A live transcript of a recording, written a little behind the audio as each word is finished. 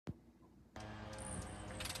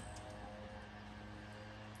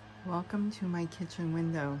Welcome to my kitchen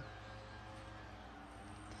window.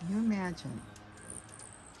 Can you imagine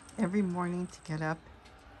every morning to get up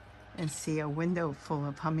and see a window full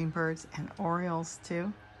of hummingbirds and orioles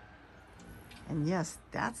too? And yes,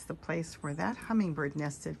 that's the place where that hummingbird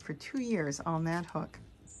nested for 2 years on that hook.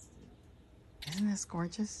 Isn't this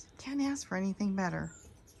gorgeous? Can't ask for anything better.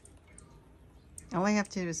 All I have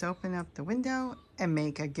to do is open up the window and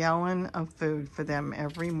make a gallon of food for them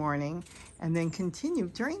every morning, and then continue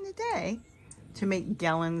during the day to make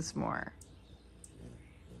gallons more.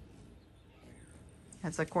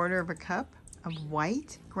 That's 1/4 cup of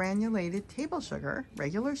white granulated table sugar,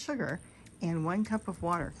 regular sugar, and 1 cup of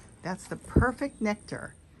water. That's the perfect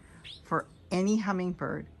nectar for any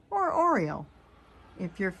hummingbird or oriole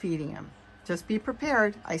if you're feeding them. Just be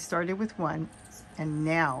prepared. I started with 1, and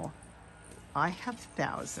now I have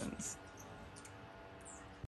thousands.